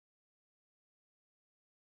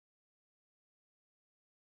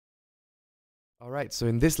All right, so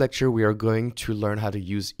in this lecture, we are going to learn how to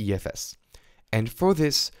use EFS. And for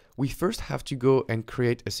this, we first have to go and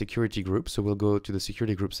create a security group. So we'll go to the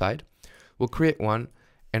security group side. We'll create one,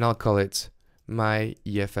 and I'll call it my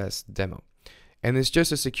EFS demo. And it's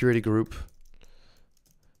just a security group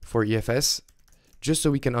for EFS, just so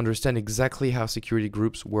we can understand exactly how security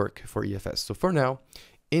groups work for EFS. So for now,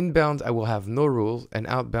 inbound, I will have no rules, and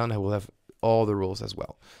outbound, I will have all the rules as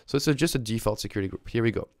well. So it's just a default security group. Here we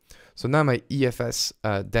go. So now my EFS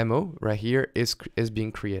demo right here is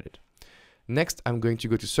being created. Next, I'm going to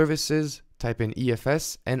go to services, type in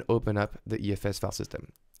EFS, and open up the EFS file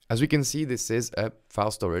system. As we can see, this is a file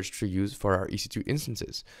storage to use for our EC2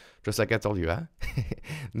 instances, just like I told you.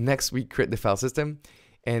 Next, we create the file system,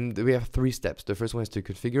 and we have 3 steps. The first one is to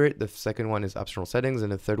configure it, the second one is optional settings,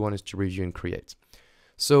 and the third one is to review and create.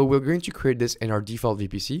 So we're going to create this in our default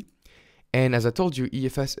VPC. And as I told you,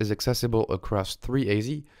 EFS is accessible across 3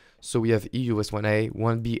 AZ. So we have EUS1A,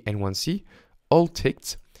 1B, and 1C, all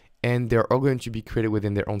ticked, and they're all going to be created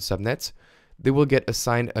within their own subnet. They will get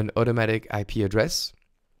assigned an automatic IP address,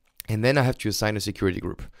 and then I have to assign a security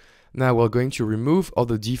group. Now we're going to remove all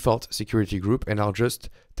the default security group, and I'll just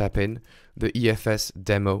tap in the EFS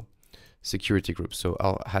demo security group. So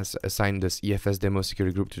I'll assign this EFS demo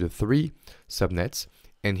security group to the 3 subnets,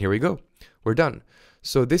 and here we go. We're done.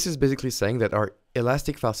 So this is basically saying that our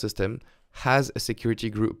Elastic file system has a security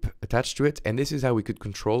group attached to it, and this is how we could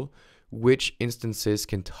control which instances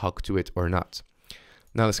can talk to it or not.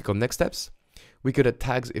 Now let's go next steps. We could add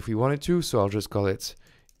tags if we wanted to, so I'll just call it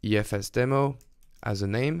EFS demo as a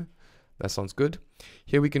name. That sounds good.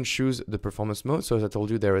 Here we can choose the performance mode. So as I told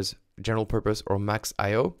you, there is general purpose or max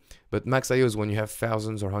IO, but max IO is when you have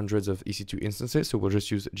thousands or hundreds of EC2 instances, so we'll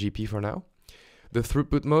just use GP for now. The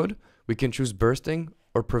throughput mode, we can choose bursting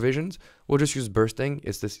or provisions. We'll just use bursting.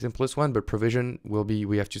 It's the simplest one, but provision will be,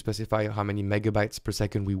 we have to specify how many megabytes per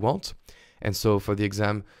second we want. And so for the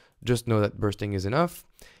exam, just know that bursting is enough.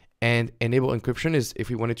 And enable encryption is if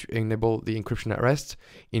we wanted to enable the encryption at rest,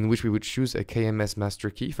 in which we would choose a KMS master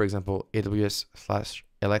key, for example,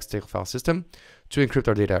 AWS/Elastic file system, to encrypt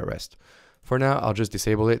our data at rest. For now, I'll just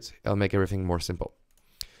disable it. I'll make everything more simple.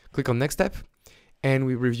 Click on next step, and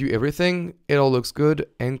we review everything. It all looks good,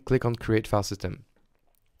 and click on create file system.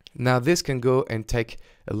 Now this can go and take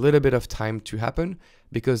a little bit of time to happen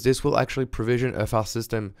because this will actually provision a file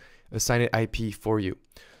system assigned IP for you.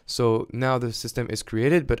 So now the system is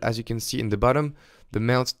created, but as you can see in the bottom, the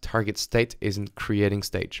mount target state is in creating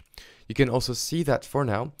stage. You can also see that for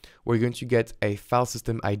now, we're going to get a file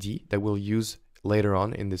system ID that we'll use later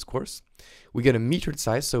on in this course. We get a metered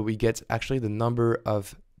size, so we get actually the number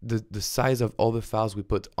of the size of all the files we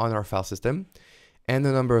put on our file system, and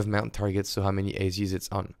the number of mount targets, so how many AZs it's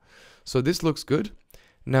on. So this looks good.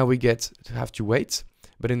 Now we have to wait,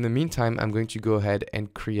 but in the meantime, I'm going to go ahead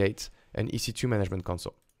and create an EC2 management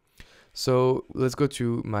console. So let's go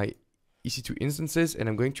to my EC2 instances, and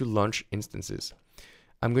I'm going to launch instances.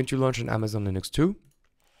 I'm going to launch an Amazon Linux 2,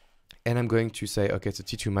 and I'm going to say, okay, it's a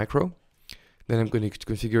T2 micro. Then I'm going to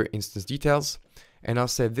configure instance details, and I'll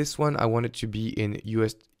say this one, I want it to be in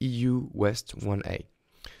EU West 1A.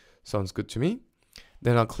 Sounds good to me.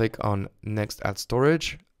 Then I'll click on next add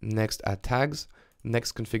storage, next add tags,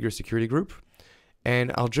 next configure security group,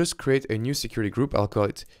 and I'll just create a new security group. I'll call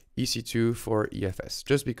it EC2 for EFS,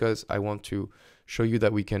 just because I want to show you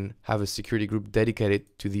that we can have a security group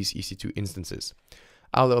dedicated to these EC2 instances.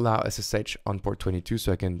 I'll allow SSH on port 22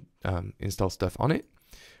 so I can install stuff on it.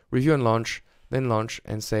 Review and launch, then launch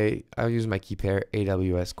and say, I'll use my key pair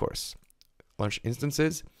AWS course. Launch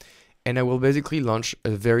instances, and I will basically launch a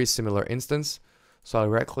very similar instance. So I'll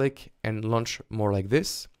right click and launch more like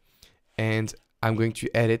this. And I'm going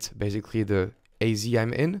to edit basically the AZ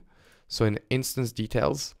I'm in. So in instance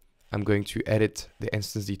details, I'm going to edit the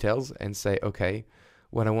instance details and say, okay,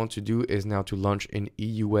 what I want to do is now to launch in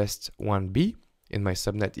EU West 1B, in my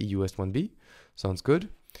subnet EU West 1B. Sounds good.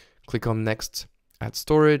 Click on next, add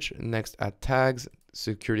storage, next add tags,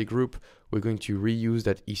 security group. We're going to reuse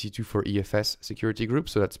that EC2 for EFS security group.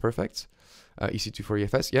 So that's perfect. EC2 for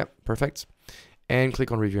EFS, yeah, perfect. And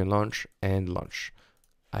click on review and launch, and launch.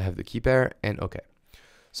 I have the key pair and okay.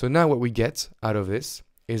 So now what we get out of this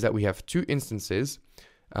is that we have 2 instances,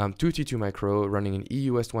 2 T2 micro running in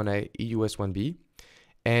EU West 1A, EU West 1B,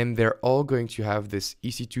 and they're all going to have this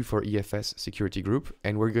EC2 for EFS security group,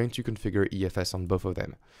 and we're going to configure EFS on both of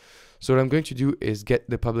them. So what I'm going to do is get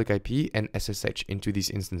the public IP and SSH into these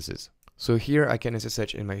instances. So here I can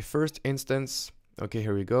SSH in my first instance. Okay,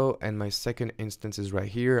 here we go. And my second instance is right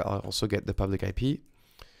here. I'll also get the public IP,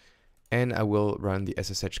 and I will run the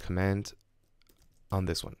SSH command on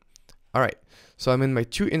this one. All right, so I'm in my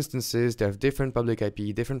 2 instances. They have different public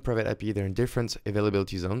IP, different private IP. They're in different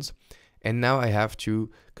availability zones. And now I have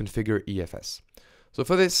to configure EFS. So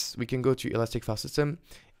for this, we can go to Elastic File System,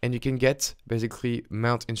 and you can get basically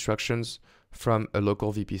mount instructions from a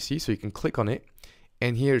local VPC. So you can click on it,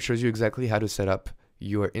 and here it shows you exactly how to set up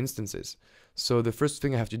your instances. So the first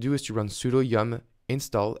thing I have to do is to run sudo yum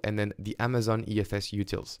install and then the Amazon EFS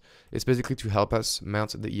utils. It's basically to help us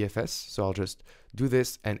mount the EFS. So I'll just do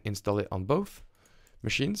this and install it on both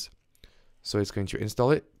machines. So it's going to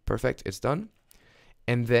install it. Perfect, it's done.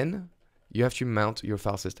 And then you have to mount your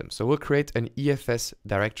file system. So we'll create an EFS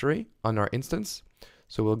directory on our instance.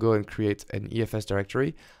 So we'll go and create an EFS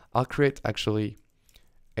directory. I'll create actually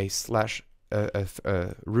a slash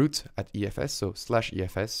root at EFS, so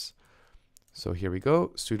 /EFS. So here we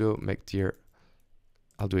go, sudo make dir,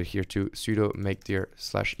 I'll do it here too, sudo make dir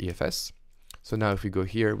 /EFS. So now if we go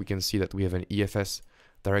here, we can see that we have an EFS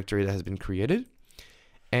directory that has been created.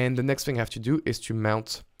 And the next thing I have to do is to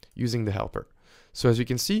mount using the helper. So as you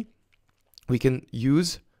can see, we can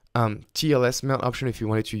use TLS mount option if you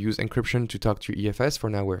wanted to use encryption to talk to EFS. For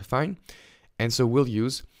now, we're fine. And so we'll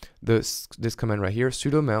use this command right here,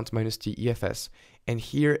 sudo mount -t EFS. And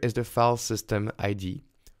here is the file system ID.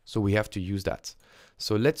 So we have to use that.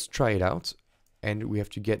 So let's try it out. And we have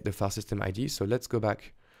to get the file system ID. So let's go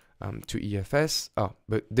back to EFS. Oh,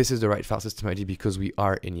 but this is the right file system ID because we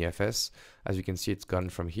are in EFS. As you can see, it's gone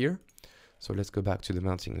from here. So let's go back to the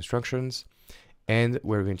mounting instructions. And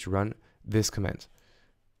we're going to run this command.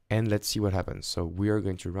 And let's see what happens. So we are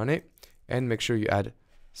going to run it. And make sure you add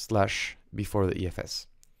 / before the EFS.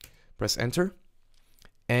 Press enter.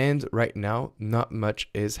 And right now, not much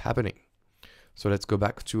is happening. So let's go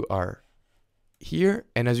back to our here.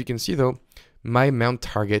 And as you can see though, my mount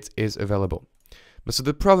target is available. But so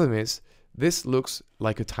the problem is this looks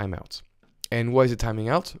like a timeout. And why is it timing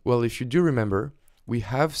out? Well, if you do remember, we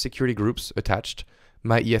have security groups attached,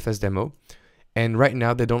 my EFS demo, and right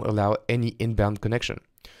now they don't allow any inbound connection.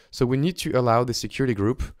 So we need to allow the security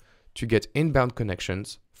group to get inbound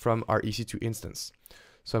connections from our EC2 instance.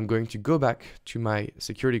 So I'm going to go back to my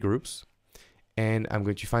security groups and I'm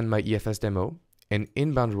going to find my EFS demo, and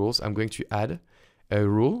inbound rules, I'm going to add a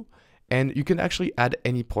rule, and you can actually add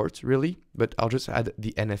any port really, but I'll just add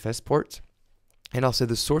the NFS port, and I'll say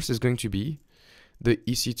the source is going to be the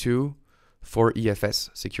EC2 for EFS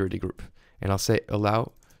security group. And I'll say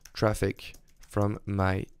allow traffic from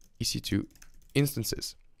my EC2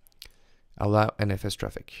 instances, allow NFS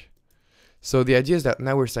traffic. So the idea is that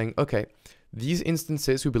now we're saying, okay, these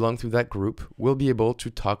instances who belong to that group will be able to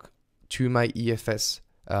talk to my EFS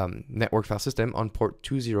network file system on port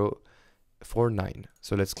 2049.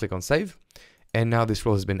 So let's click on save. And now this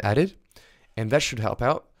rule has been added, and that should help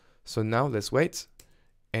out. So now let's wait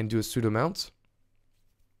and do a sudo mount.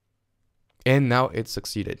 And now it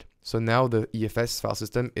succeeded. So now the EFS file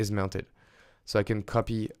system is mounted. So I can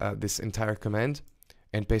copy this entire command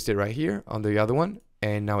and paste it right here on the other one.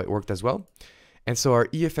 And now it worked as well. And so our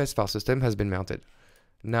EFS file system has been mounted.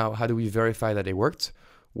 Now, how do we verify that it worked?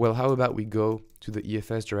 Well, how about we go to the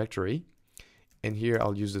EFS directory, and here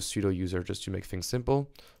I'll use the sudo user just to make things simple.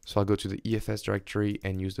 So I'll go to the EFS directory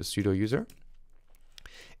and use the sudo user.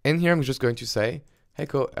 And here I'm just going to say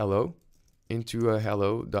echo hello into a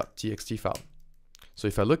hello.txt file. So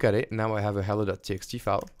if I look at it, now I have a hello.txt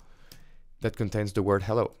file that contains the word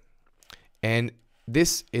hello. And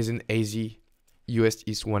this is an AZ US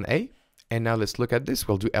East 1A. And now let's look at this.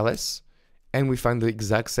 We'll do ls, and we find the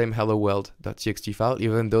exact same hello world.txt file,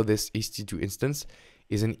 even though this EC2 instance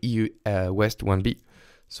is an EU West 1B.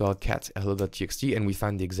 So I'll cat hello.txt, and we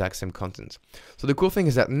find the exact same content. So the cool thing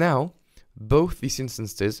is that now both these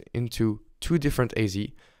instances into 2 different AZ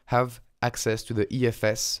have access to the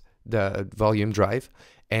EFS, the volume drive,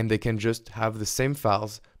 and they can just have the same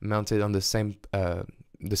files mounted on the same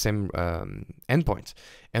endpoint.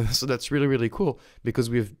 And so that's really, really cool because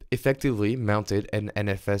we've effectively mounted an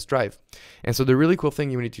NFS drive. And so the really cool thing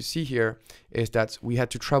you need to see here is that we had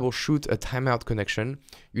to troubleshoot a timeout connection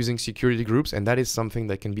using security groups, and that is something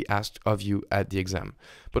that can be asked of you at the exam.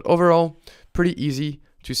 But overall, pretty easy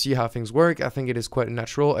to see how things work. I think it is quite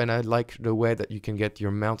natural, and I like the way that you can get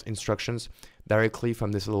your mount instructions directly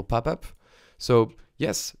from this little pop-up. So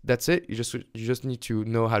yes, that's it. You just need to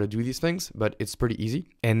know how to do these things, but it's pretty easy.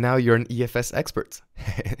 And now you're an EFS expert.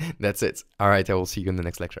 That's it. All right, I will see you in the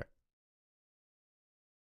next lecture.